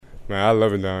man, I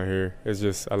love it down here. It's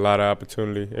just a lot of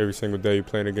opportunity. Every single day you're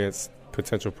playing against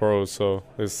potential pros, so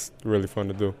it's really fun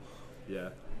to do. Yeah.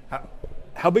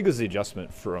 How big is the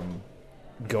adjustment from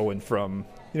going from,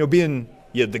 being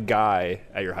the guy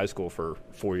at your high school for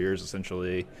 4 years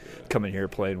essentially, coming here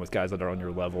playing with guys that are on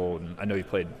your level? And I know you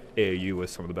played AAU with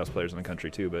some of the best players in the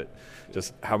country too, but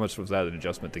just how much was that an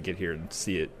adjustment to get here and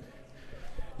see it?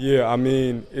 Yeah, I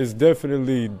mean, it's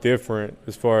definitely different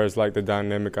as far as like the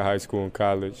dynamic of high school and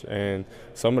college. And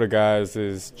some of the guys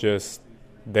is just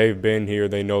they've been here,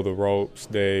 they know the ropes,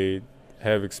 they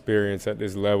have experience at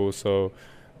this level, so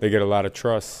they get a lot of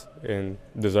trust, and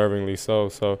deservingly so.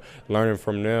 So learning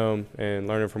from them and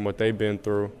learning from what they've been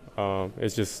through,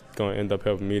 it's just going to end up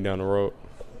helping me down the road.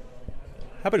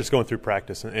 How about just going through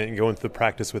practice and going through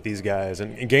practice with these guys?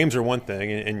 And games are one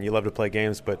thing, and you love to play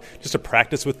games, but just to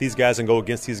practice with these guys and go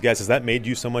against these guys, has that made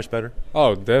you so much better?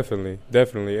 Oh, definitely.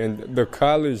 And the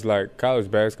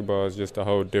college basketball is just a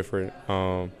whole different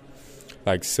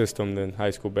system than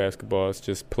high school basketball. It's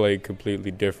just played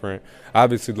completely different.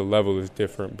 Obviously the level is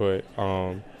different, but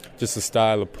just the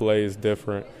style of play is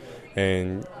different,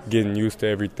 and getting used to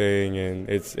everything, and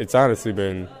it's honestly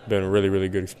been a really, really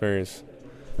good experience.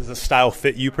 Does the style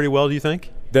fit you pretty well, do you think?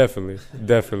 Definitely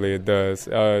it does.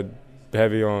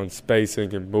 Heavy on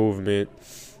spacing and movement,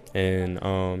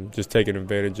 and just taking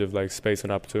advantage of like space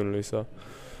and opportunity. So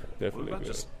definitely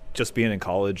good. Just being in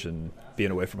college and being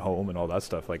away from home and all that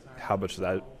stuff, like how much of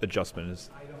that adjustment has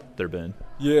there been?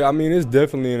 Yeah, I mean, it's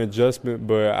definitely an adjustment,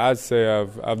 but I'd say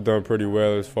I've done pretty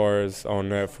well as far as on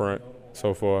that front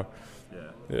so far.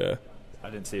 Yeah. I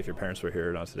didn't see if your parents were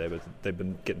here or not today, but they've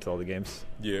been getting to all the games.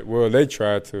 Yeah, well, they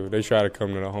try to. They try to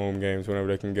come to the home games whenever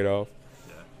they can get off.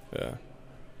 Yeah.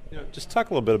 Just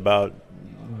talk a little bit about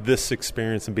this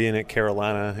experience and being at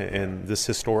Carolina and this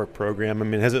historic program. I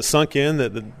mean, has it sunk in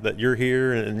that you're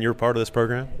here and you're part of this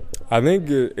program? I think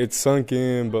it sunk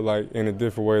in, but like in a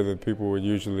different way than people would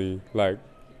usually like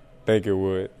think it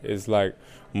would. It's like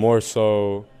more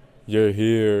so you're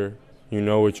here, you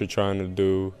know what you're trying to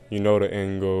do, you know the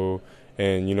end goal,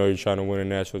 and you know you're trying to win a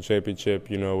national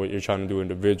championship, you know what you're trying to do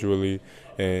individually,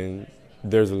 and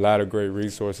there's a lot of great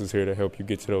resources here to help you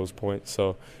get to those points.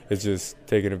 So it's just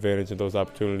taking advantage of those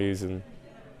opportunities and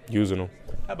using them.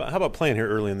 How about playing here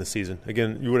early in the season?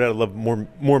 Again, you would have loved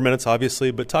more minutes,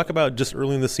 obviously, but talk about just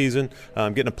early in the season,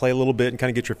 getting to play a little bit and kind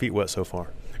of get your feet wet so far.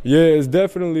 Yeah, it's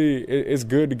definitely it's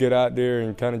good to get out there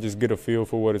and kind of just get a feel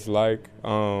for what it's like.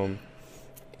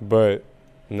 But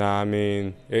I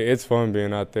mean, it's fun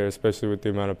being out there, especially with the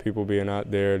amount of people being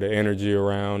out there, the energy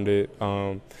around it.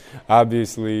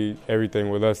 Obviously, everything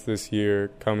with us this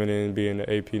year, coming in, being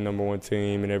the AP #1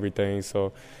 team and everything.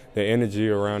 So the energy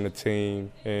around the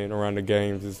team and around the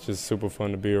games is just super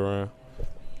fun to be around.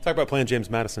 Talk about playing James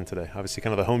Madison today. Obviously,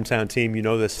 kind of the hometown team. You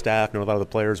know this staff, know a lot of the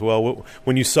players well.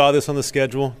 When you saw this on the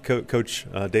schedule, Coach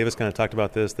Davis kind of talked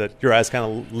about this, that your eyes kind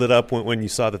of lit up when you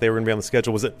saw that they were going to be on the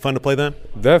schedule. Was it fun to play them?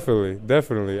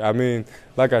 Definitely. I mean,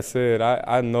 like I said,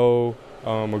 I know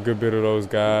a good bit of those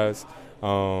guys.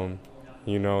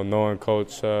 Knowing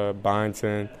Coach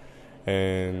Byington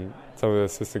and some of the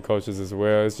assistant coaches as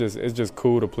well. It's just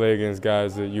cool to play against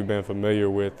guys that you've been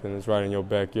familiar with, and it's right in your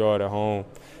backyard at home.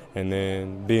 And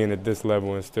then being at this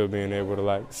level and still being able to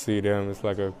like see them, it's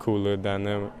like a cool little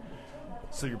dynamic.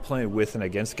 So you're playing with and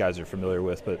against guys you're familiar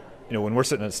with, but when we're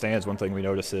sitting in the stands, one thing we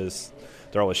notice is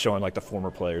they're always showing like the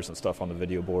former players and stuff on the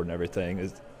video board and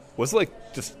everything. Was it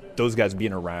like just those guys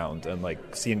being around and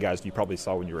like seeing guys you probably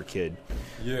saw when you were a kid?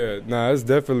 Yeah, it's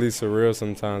definitely surreal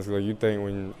sometimes. Like you think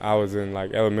when I was in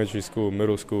like elementary school,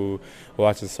 middle school,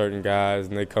 watching certain guys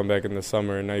and they come back in the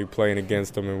summer and now you're playing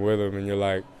against them and with them and you're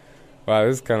like, wow,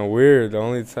 this is kind of weird. The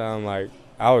only time like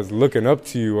I was looking up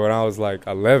to you when I was like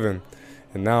 11,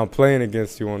 and now I'm playing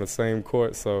against you on the same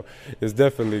court. So it's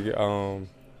definitely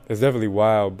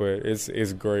wild, but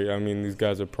it's great. I mean, these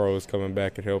guys are pros coming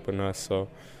back and helping us, so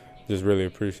just really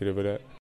appreciative of that.